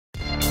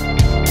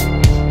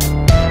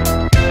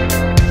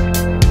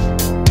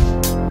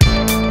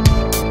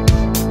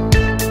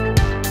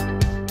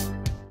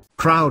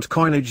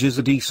CrowdCoinage is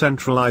a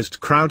decentralized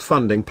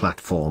crowdfunding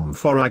platform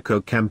for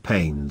ICO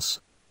campaigns.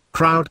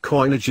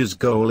 CrowdCoinage's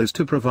goal is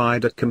to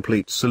provide a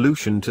complete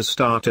solution to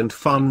start and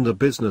fund a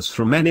business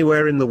from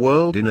anywhere in the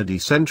world in a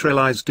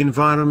decentralized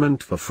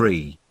environment for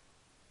free.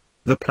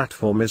 The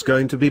platform is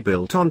going to be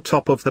built on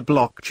top of the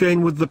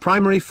blockchain with the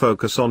primary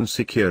focus on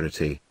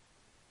security.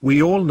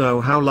 We all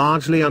know how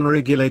largely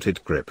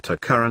unregulated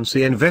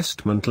cryptocurrency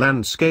investment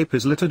landscape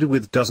is littered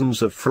with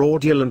dozens of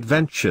fraudulent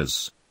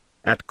ventures.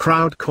 At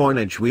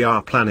CrowdCoinage we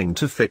are planning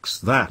to fix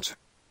that.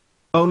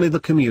 Only the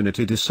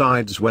community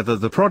decides whether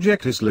the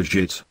project is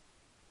legit.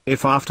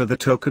 If after the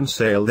token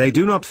sale they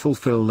do not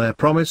fulfill their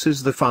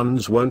promises, the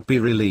funds won't be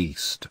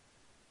released.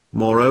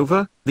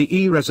 Moreover, the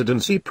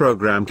e-residency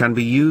program can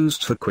be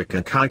used for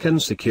quicker kraken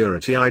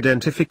security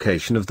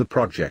identification of the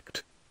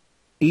project.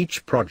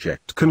 Each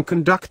project can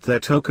conduct their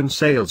token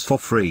sales for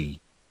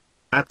free.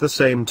 At the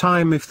same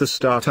time, if the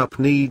startup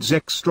needs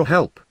extra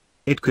help,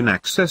 it can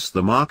access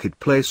the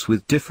marketplace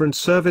with different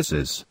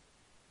services.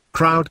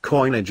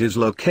 CrowdCoinage is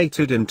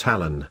located in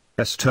Tallinn,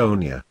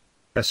 Estonia.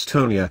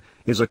 Estonia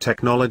is a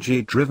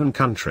technology-driven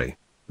country,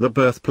 the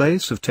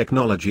birthplace of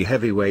technology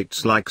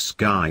heavyweights like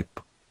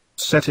Skype.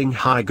 Setting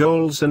high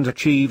goals and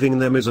achieving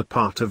them is a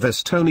part of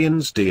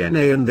Estonians'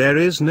 DNA, and there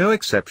is no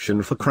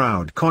exception for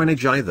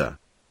CrowdCoinage either.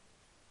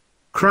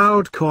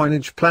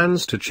 CrowdCoinage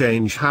plans to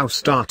change how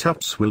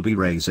startups will be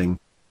raising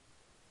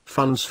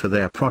funds for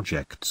their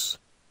projects.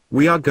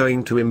 We are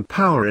going to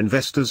empower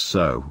investors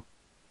so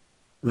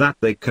that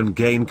they can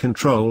gain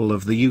control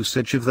of the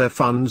usage of their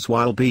funds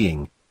while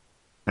being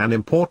an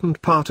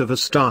important part of a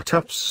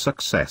startup's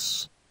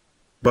success.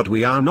 But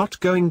we are not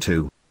going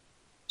to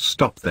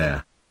stop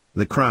there.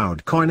 The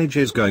CrowdCoinage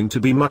is going to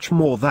be much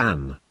more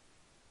than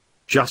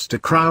just a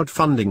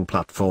crowdfunding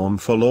platform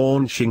for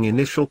launching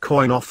initial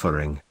coin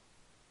offering.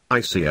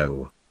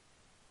 ICO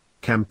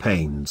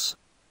Campaigns.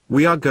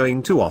 We are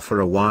going to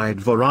offer a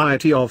wide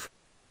variety of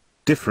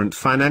different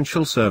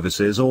financial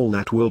services, all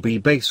that will be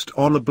based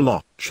on a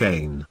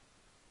blockchain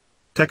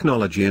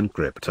technology and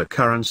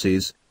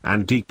cryptocurrencies,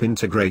 and deep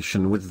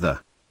integration with the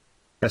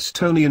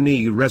Estonian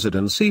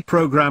e-residency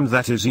program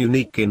that is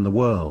unique in the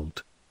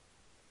world.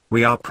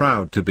 We are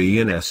proud to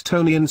be an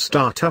Estonian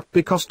startup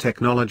because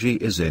technology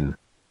is in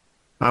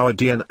our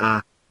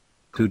DNA.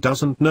 Who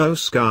doesn't know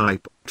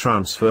Skype,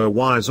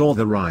 TransferWise, or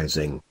the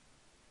rising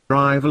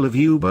rival of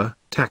Uber,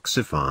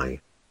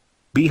 Taxify?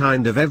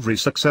 Behind of every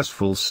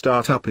successful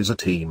startup is a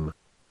team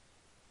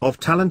of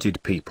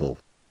talented people.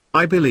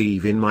 I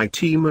believe in my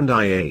team, and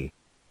I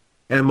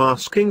am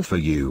asking for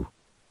you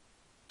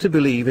to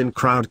believe in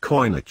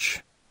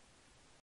CrowdCoinage.